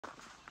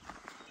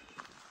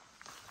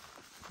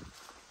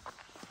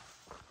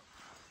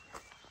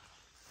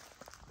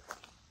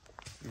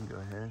go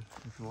ahead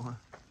if you want.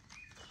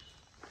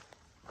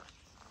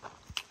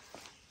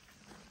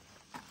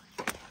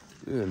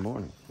 Good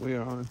morning. We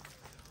are on,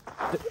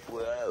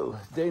 whoa,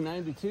 day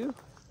 92?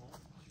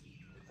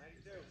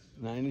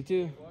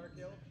 92.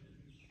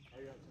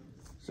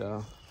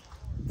 So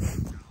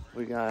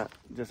we got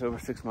just over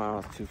 6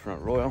 miles to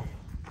Front Royal,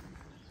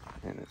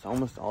 and it's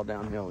almost all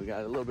downhill. We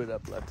got a little bit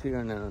up left here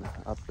and then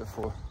up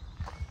before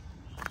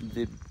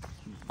the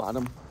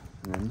bottom,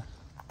 and then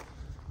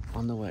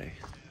on the way.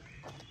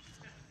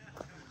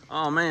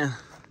 Oh man,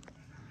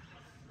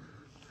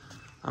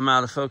 I'm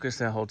out of focus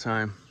that whole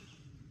time.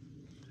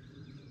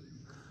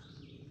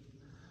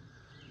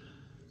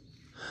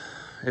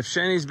 If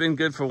Shanny's been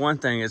good for one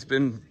thing, it's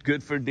been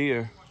good for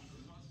deer.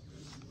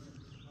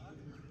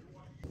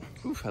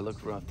 Oof, I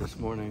looked rough this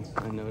morning,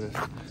 I noticed.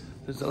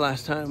 This is the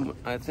last time,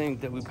 I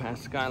think, that we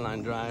passed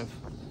Skyline Drive,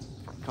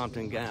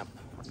 Compton Gap.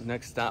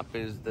 Next stop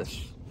is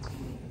this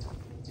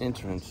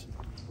entrance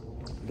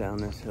down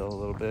this hill a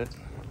little bit.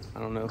 I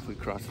don't know if we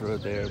crossed the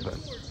road there, but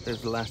this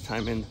is the last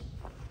time in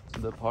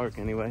the park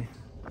anyway.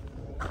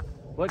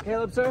 What,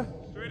 Caleb, sir?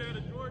 Straight out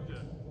of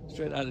Georgia.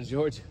 Straight out of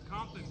Georgia.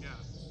 Compton Gap.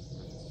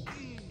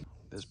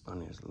 This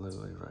bunny is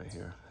literally right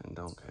here and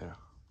don't care.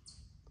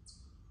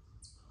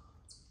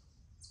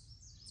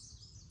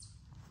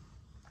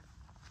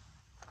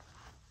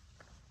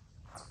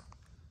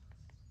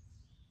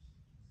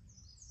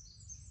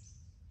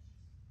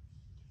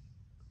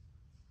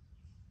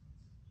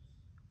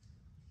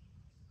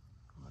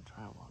 I'm gonna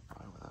try to walk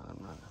by without him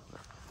running,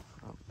 but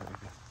oh, there you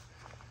go.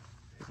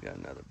 He's got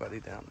another buddy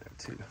down there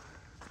too.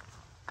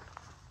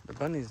 The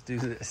bunnies do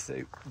this,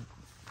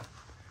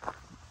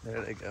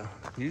 there they go.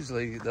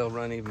 Usually they'll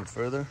run even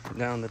further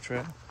down the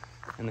trail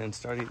and then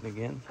start eating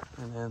again,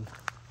 and then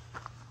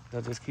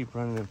they'll just keep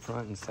running in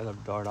front instead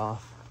of dart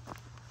off.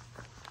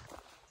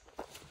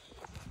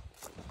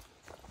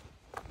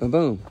 Boom,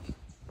 boom.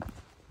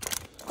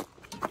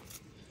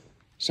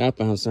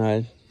 Southbound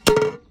side.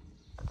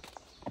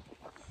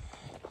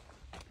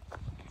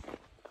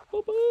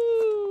 Boo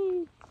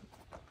boo!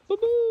 Boo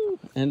boo!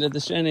 End of the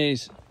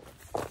Shennies.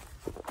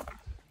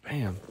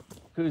 Bam.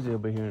 Koozie will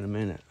be here in a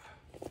minute.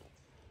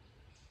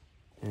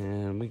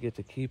 And we get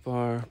to keep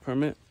our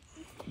permit.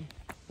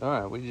 All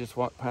right, we just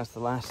walked past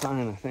the last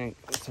sign, I think.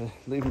 It's a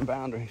leaving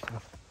boundary,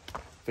 so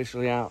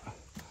officially out.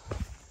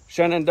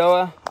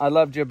 Shenandoah, I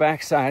loved your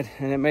backside,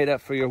 and it made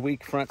up for your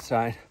weak front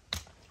side.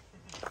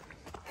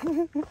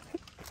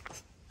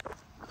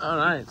 All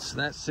right, so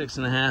that's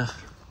 6.5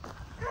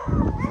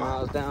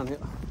 miles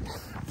downhill.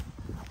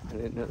 I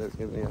didn't know there was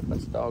gonna be a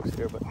bunch of dogs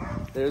here, but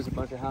there's a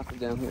bunch of houses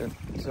down here.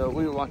 So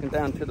we were walking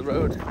down to the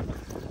road,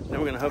 then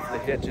we're gonna hopefully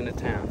hitch into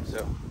town.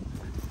 So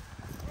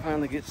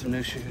finally get some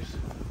new shoes.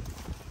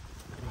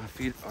 My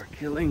feet are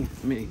killing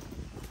me.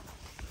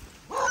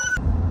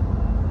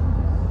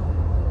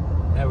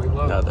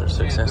 Another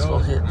successful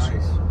hitch. Nice.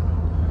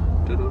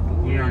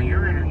 Yeah,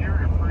 you're in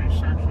a pretty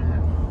section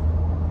of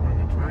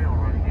the trail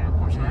right here. Of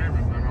course, I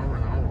haven't been over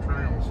the whole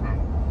trail,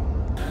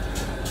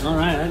 so. All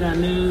right, I got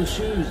new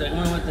shoes. I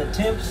went with the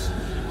Temps.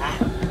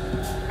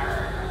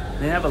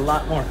 They have a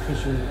lot more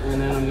cushion,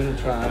 and then I'm gonna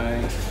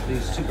try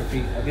these Super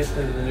Feet. I guess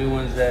they're the new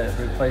ones that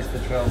replace the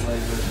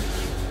Trailblazer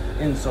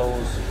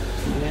insoles,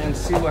 and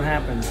see what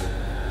happens.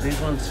 These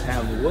ones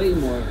have way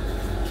more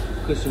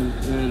cushion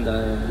than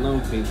the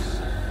Lone Peaks.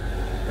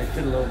 They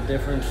fit a little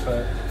different,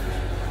 but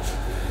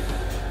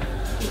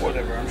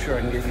whatever, I'm sure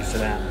I can get used to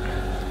that.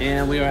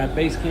 And we are at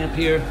base camp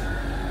here.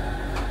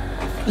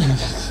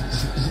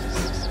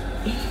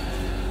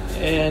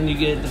 And you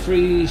get the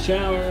free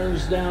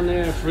showers down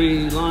there,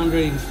 free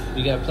laundry.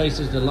 You got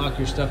places to lock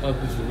your stuff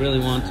up if you really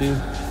want to.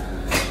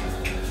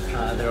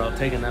 They're all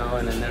taken now,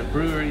 and then there are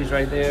breweries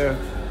right there.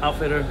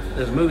 Outfitter,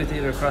 there's a movie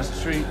theater across the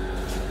street.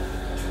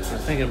 I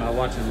was thinking about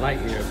watching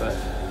Lightyear, but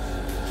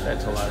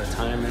that's a lot of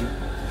time, and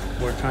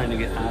we're trying to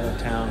get out of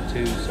town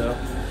too, so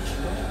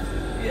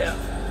yeah.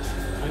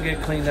 I'll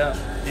get cleaned up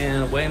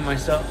and weigh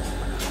myself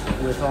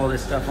with all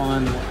this stuff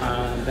on.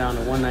 I'm down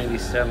to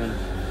 197,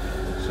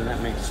 so that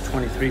makes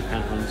 23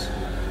 pounds.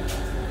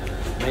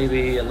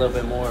 Maybe a little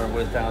bit more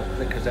without,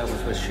 because that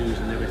was with shoes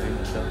and everything,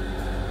 so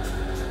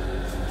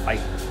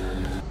fight.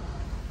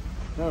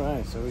 All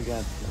right, so we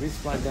got the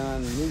resupply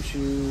done, new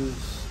shoes,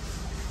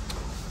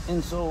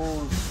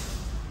 insoles,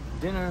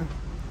 dinner,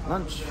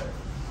 lunch.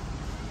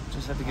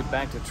 Just have to get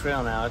back to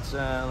trail now. It's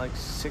like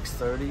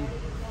 6:30,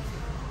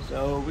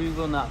 so we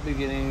will not be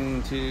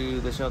getting to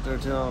the shelter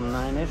till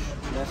 9-ish,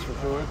 that's for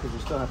sure, because we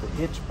still have to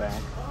hitch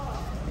back.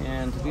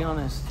 And to be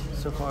honest,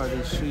 so far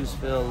these shoes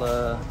feel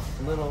a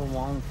little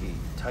wonky,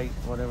 tight,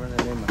 whatever.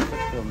 They made my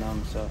foot feel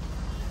numb, so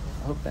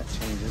I hope that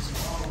changes.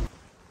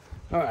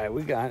 All right,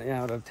 we got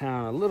out of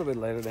town a little bit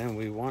later than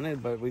we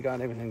wanted, but we got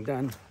everything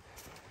done.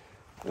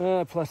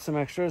 Plus some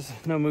extras.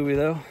 No movie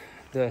though.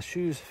 The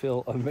shoes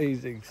feel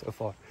amazing so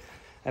far.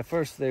 At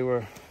first they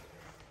were,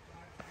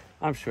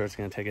 I'm sure it's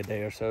gonna take a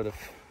day or so to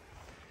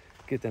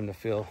get them to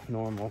feel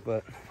normal,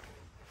 but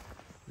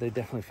they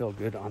definitely feel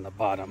good on the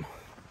bottom.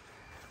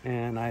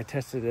 And I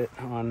tested it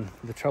on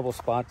the trouble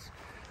spots.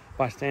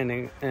 by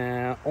standing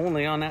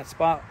only on that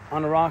spot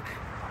on the rock.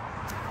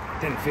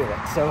 Didn't feel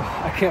it, so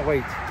I can't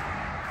wait.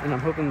 And I'm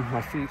hoping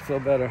my feet feel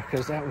better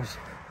because that was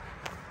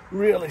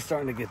really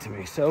starting to get to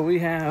me. So we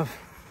have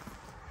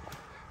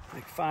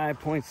like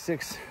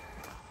 5.6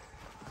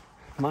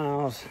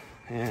 miles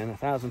and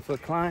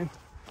 1,000-foot climb,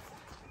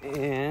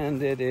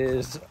 and it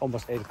is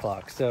almost 8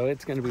 o'clock, so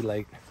it's going to be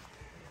late.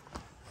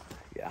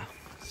 Yeah,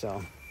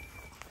 so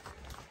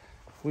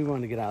we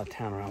wanted to get out of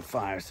town around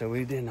 5, so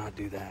we did not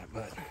do that,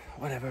 but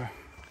whatever.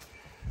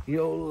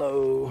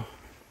 YOLO.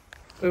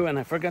 Oh, and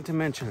I forgot to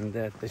mention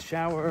that the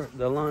shower,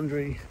 the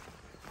laundry,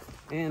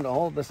 and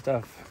all the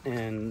stuff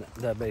in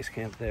the base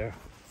camp there,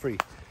 free.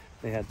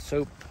 They had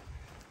soap,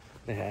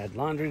 they had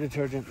laundry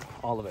detergent,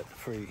 all of it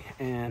free.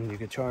 And you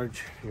could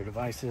charge your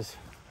devices.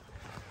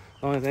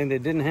 The only thing they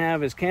didn't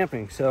have is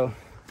camping. So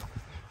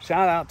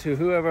shout out to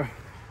whoever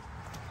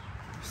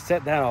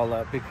set that all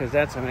up, because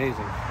that's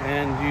amazing.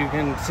 And you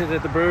can sit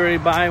at the brewery,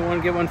 buy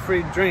one, get one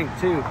free drink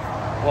too,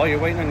 while you're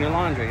waiting on your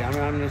laundry. I mean,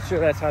 I'm not sure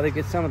that's how they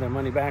get some of their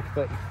money back,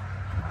 but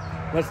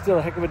that's still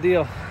a heck of a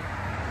deal.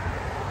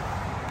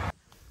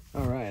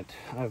 All right,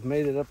 I've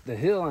made it up the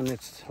hill and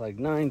it's like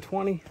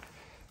 9:20.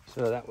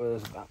 So that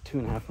was about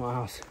 2.5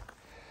 miles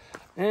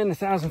and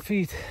 1,000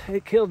 feet.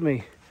 It killed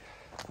me.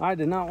 I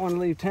did not want to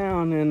leave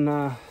town, and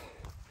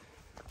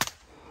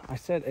I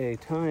set a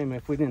time,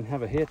 if we didn't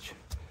have a hitch,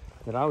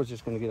 that I was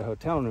just going to get a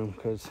hotel room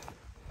because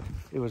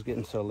it was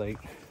getting so late.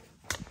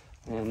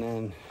 And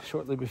then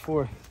shortly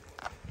before,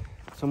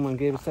 someone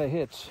gave us that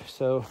hitch.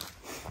 So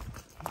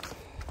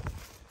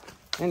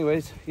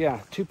anyways, yeah,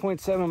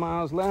 2.7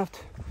 miles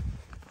left.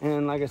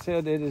 And like I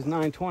said, it is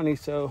 9:20,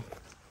 so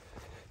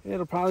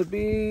it'll probably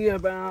be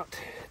about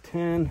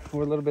 10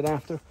 or a little bit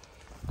after,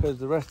 because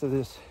the rest of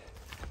this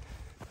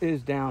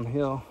is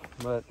downhill,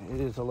 but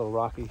it is a little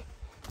rocky.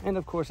 And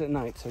of course at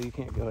night, so you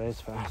can't go as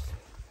fast,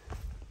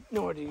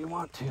 nor do you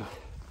want to.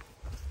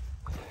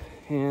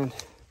 And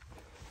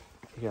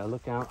you gotta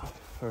look out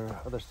for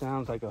other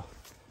sounds, like a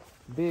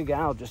big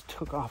owl just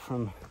took off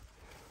from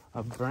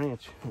a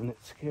branch, and it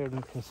scared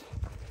me because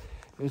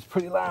it was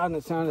pretty loud and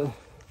it sounded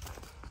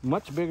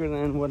much bigger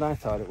than what I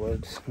thought it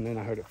was. And then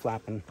I heard it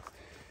flapping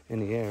in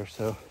the air.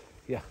 So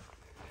yeah,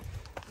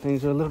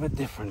 things are a little bit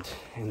different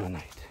in the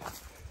night.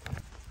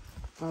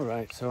 All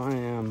right, so I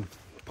am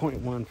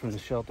 0.1 from the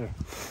shelter,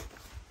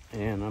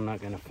 and I'm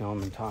not going to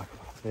film and talk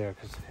there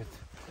because it's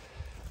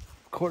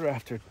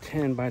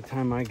 10:15 by the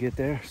time I get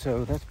there.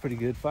 So that's pretty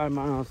good. 5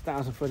 miles,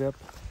 1,000 foot up,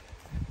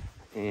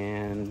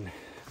 and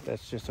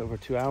that's just over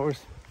 2 hours.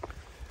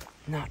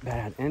 Not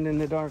bad. And in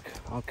the dark,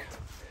 I'll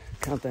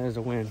count that as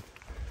a win.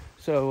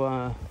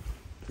 So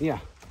yeah,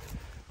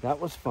 that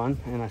was fun.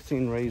 And I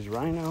seen Ray's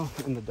rhino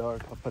in the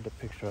dark. I'll put the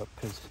picture up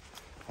because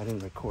I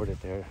didn't record it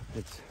there.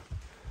 It's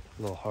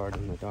a little hard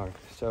in the dark.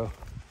 So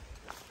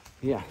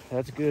yeah,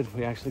 that's good.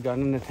 We actually got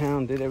into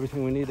town, did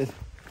everything we needed,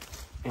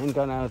 and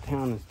got out of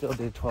town and still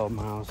did 12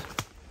 miles.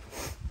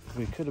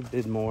 We could have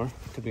did more,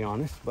 to be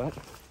honest, but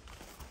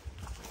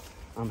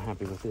I'm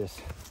happy with this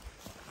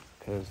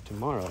because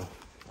tomorrow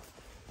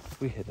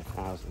we hit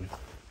 1,000.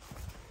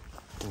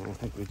 And I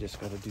think we just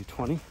got to do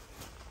 20,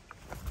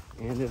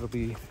 and it'll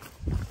be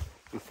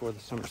before the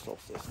summer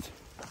solstice.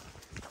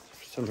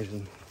 For some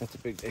reason, that's a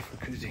big day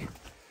for Koozie.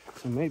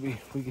 So maybe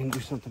we can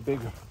do something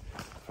bigger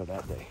for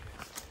that day.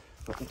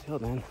 But until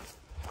then,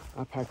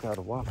 I packed out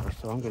a Whopper,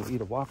 so I'm going to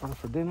eat a Whopper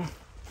for dinner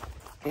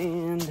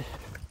and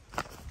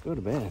go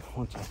to bed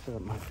once I set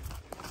up my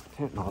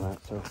tent and all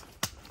that. So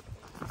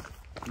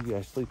you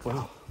guys sleep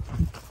well.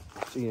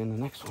 I'll see you in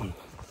the next one.